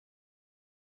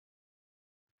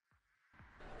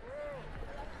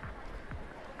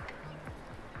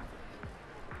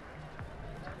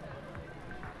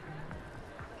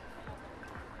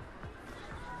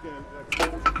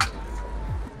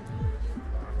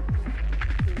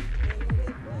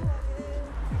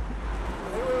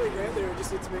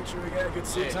just need to make sure we get a good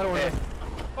seat. I don't want to.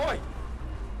 Oi!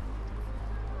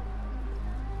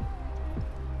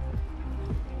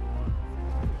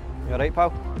 You alright,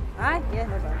 pal? Aye, yeah,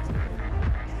 no bad.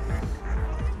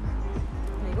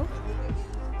 There you go.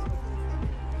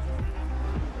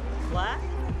 What?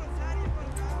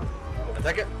 A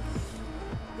ticket?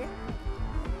 Yeah.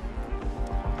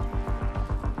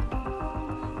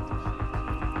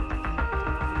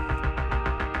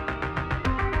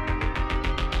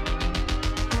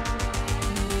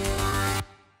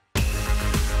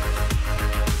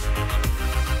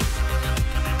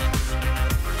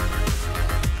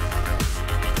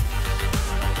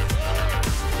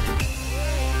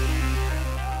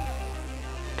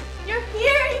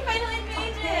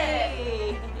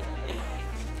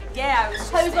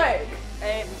 How was work?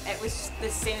 It was the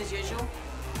same as usual.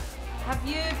 Have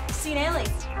you seen Ellie?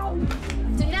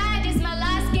 Tonight is my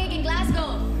last gig in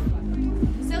Glasgow,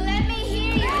 so let me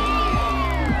hear you.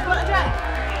 Want a drink?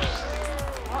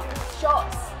 What?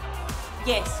 Shots?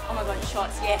 Yes. Oh my god,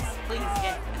 shots. Yes, please.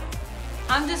 Yeah.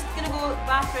 I'm just gonna go to the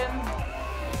bathroom.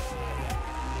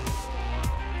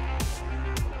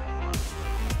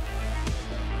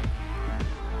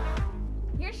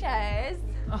 Here she is.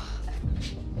 Oh.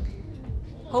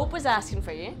 Hope was asking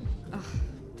for you. Oh,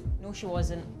 no, she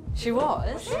wasn't. She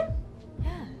was? Was she?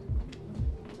 Yeah.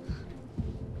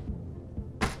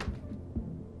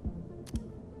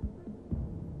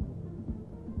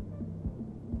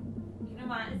 You know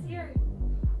Matt is here.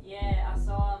 Yeah, I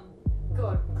saw him.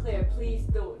 God, Claire, please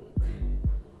don't.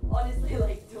 Honestly,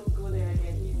 like, don't go there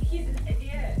again. He's an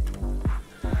idiot.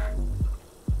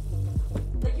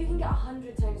 Like, you can get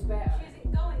 100 times better. She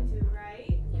isn't going to,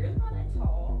 right? You're the one that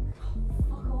talk.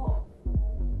 Fuck off.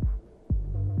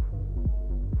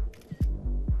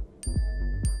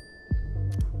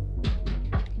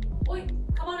 Oi,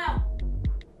 come on out.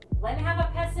 Let me have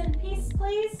a piss in peace,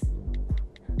 please.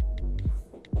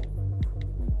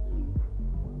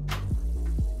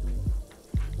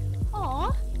 Aw.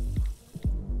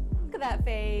 Look at that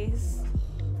face.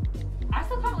 I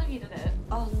still can't believe you did it.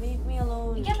 Oh, leave me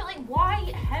alone. Yeah, but like, why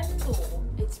him though?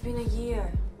 It's been a year.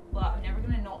 Well, I'm never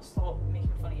gonna not stop making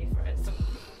fun of you for it, so.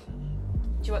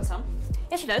 Do you want some?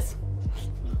 Yeah, she does.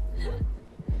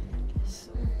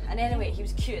 And anyway, he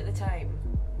was cute at the time.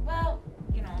 Well,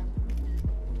 you know,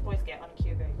 boys get on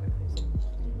cue very quickly. So.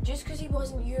 Just because he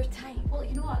wasn't your type. Well,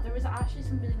 you know what? There was actually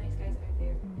some really nice guys out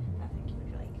there that I think you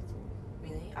would like.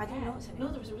 Really? I didn't notice any. No,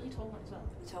 there was a really tall one as well.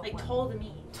 Tall Like one. taller than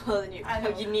me. Taller than you. I know.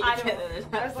 You need I to know. get there. I was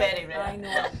That's like, very rare. I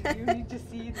know. You need to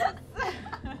see this.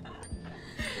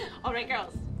 All right,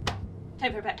 girls.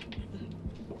 Time for a pick.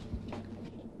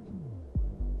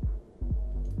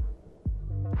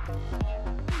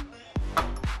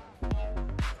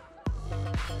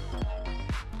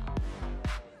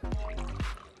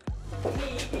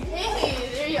 Hey,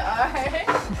 there you are.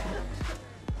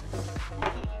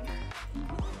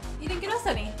 You didn't get us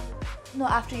any?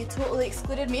 Not after you totally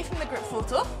excluded me from the group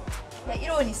photo. Get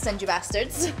your own, you stingy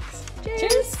bastards.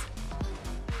 Cheers.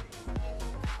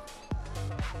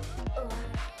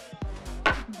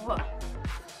 What?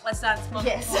 Let's dance, Mum.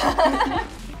 Yes.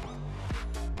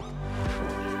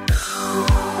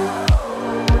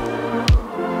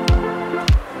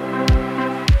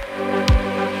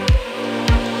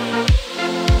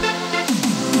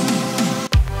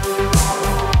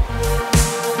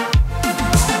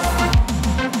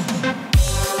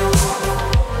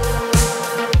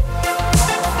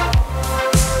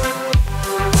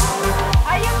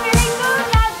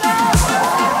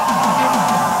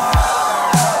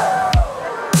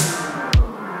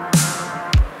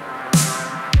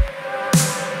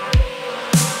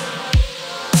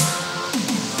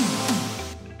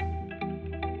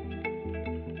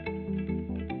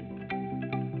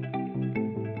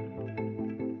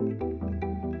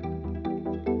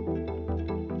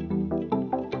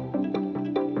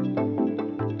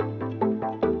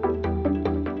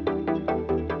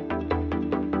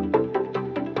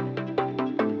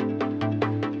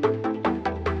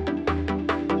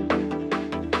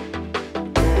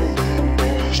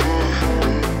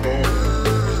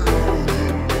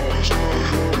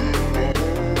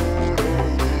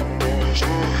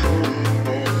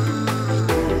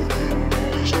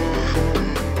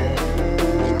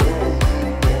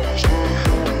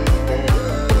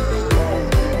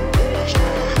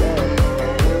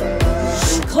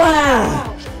 Clare!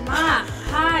 Matt,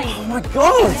 hi. Oh my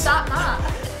god! Is that Matt?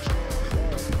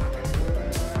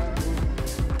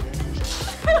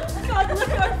 God, look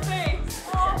at our face.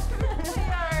 Oh,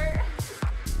 Claire.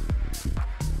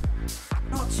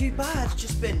 Not too bad,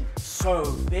 just been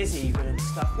so busy with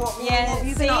stuff. What have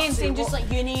you been same, up to? same, just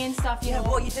like uni and stuff, you know.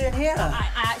 What are you doing here? I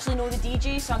actually know the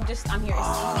DJ, so I'm here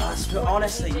to see.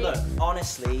 Honestly, look,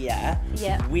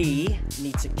 yeah. We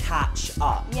need to catch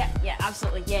up. Yeah,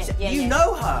 absolutely, yeah. You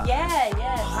know her? Yeah,